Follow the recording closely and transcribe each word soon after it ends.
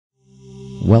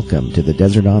Welcome to the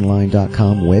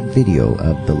DesertOnline.com web video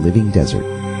of The Living Desert.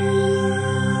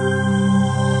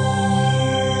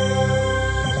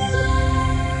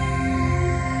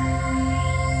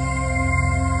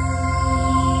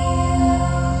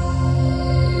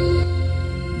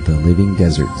 The Living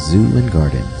Desert Zoo and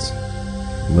Gardens.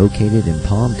 Located in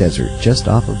Palm Desert just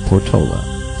off of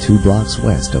Portola, 2 blocks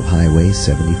west of Highway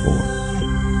 74.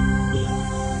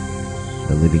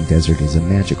 The Living Desert is a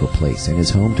magical place and is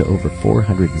home to over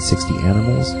 460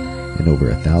 animals and over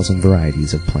 1,000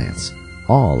 varieties of plants.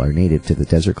 All are native to the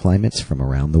desert climates from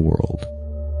around the world.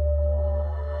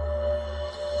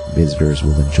 Visitors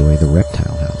will enjoy the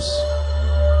reptile house.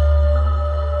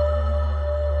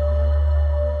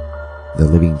 The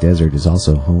Living Desert is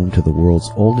also home to the world's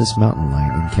oldest mountain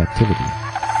lion in captivity.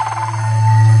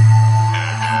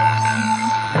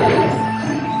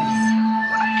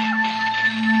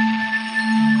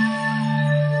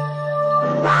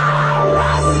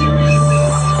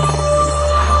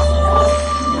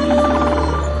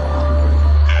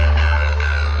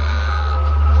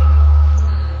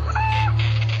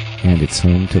 And it's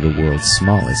home to the world's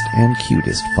smallest and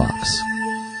cutest fox.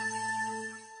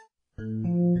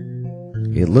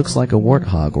 It looks like a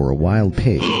warthog or a wild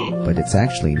pig, but it's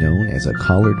actually known as a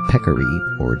collared peccary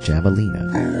or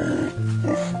javelina.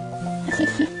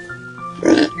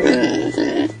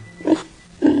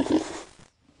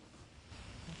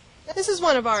 This is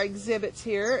one of our exhibits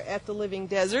here at the Living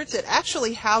Desert that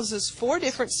actually houses 4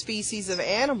 different species of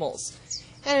animals.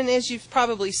 And as you've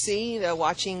probably seen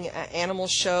watching animal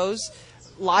shows,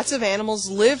 lots of animals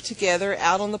live together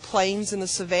out on the plains and the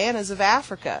savannas of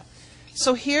Africa.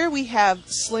 So here we have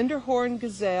slenderhorn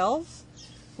gazelles,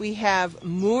 we have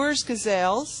Moor's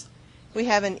gazelles, we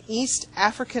have an East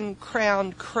African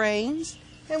crowned cranes,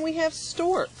 and we have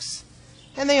storks.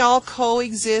 And they all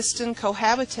coexist and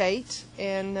cohabitate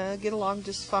and get along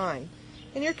just fine.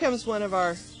 And here comes one of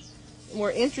our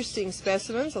more interesting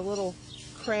specimens, a little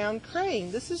crowned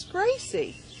crane. This is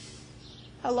Gracie.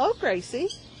 Hello, Gracie.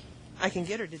 I can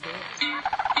get her to do it.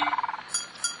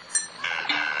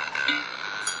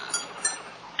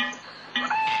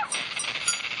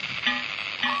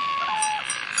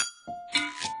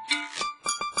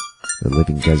 The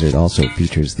Living Desert also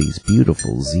features these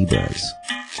beautiful zebras.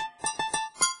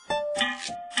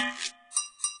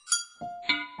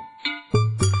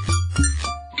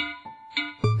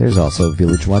 There's also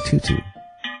Village Watutu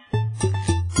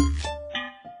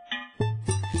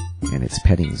and its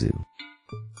petting zoo.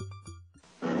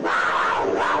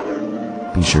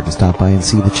 Be sure to stop by and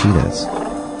see the cheetahs.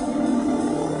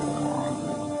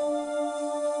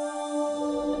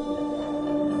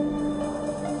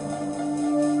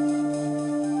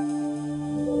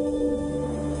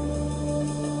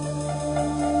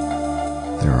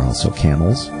 There are also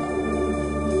camels,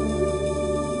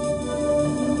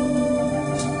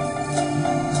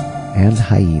 and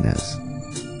hyenas.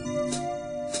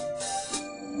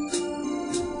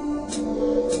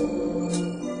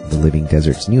 The Living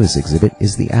Desert's newest exhibit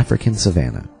is the African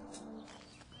Savannah.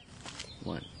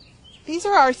 These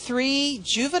are our 3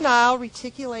 juvenile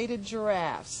reticulated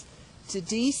giraffes,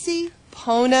 Tadisi,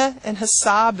 Pona, and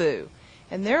Hasabu.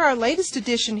 And they're our latest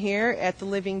addition here at the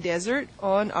Living Desert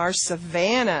on our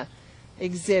Savannah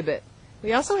exhibit.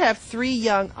 We also have 3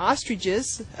 young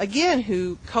ostriches, again,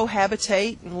 who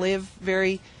cohabitate and live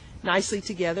very nicely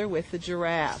together with the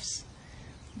giraffes.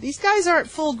 These guys aren't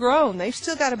full grown. They've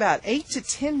still got about 8 to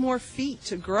 10 more feet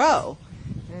to grow.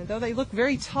 And though they look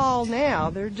very tall now,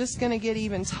 they're just going to get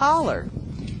even taller.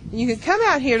 And you can come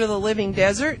out here to the Living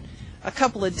Desert a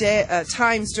couple of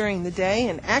times during the day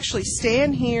and actually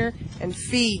stand here and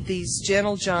feed these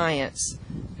gentle giants.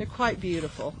 They're quite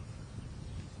beautiful.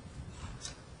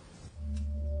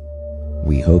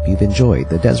 We hope you've enjoyed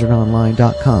the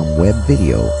DesertOnline.com web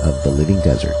video of The Living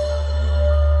Desert.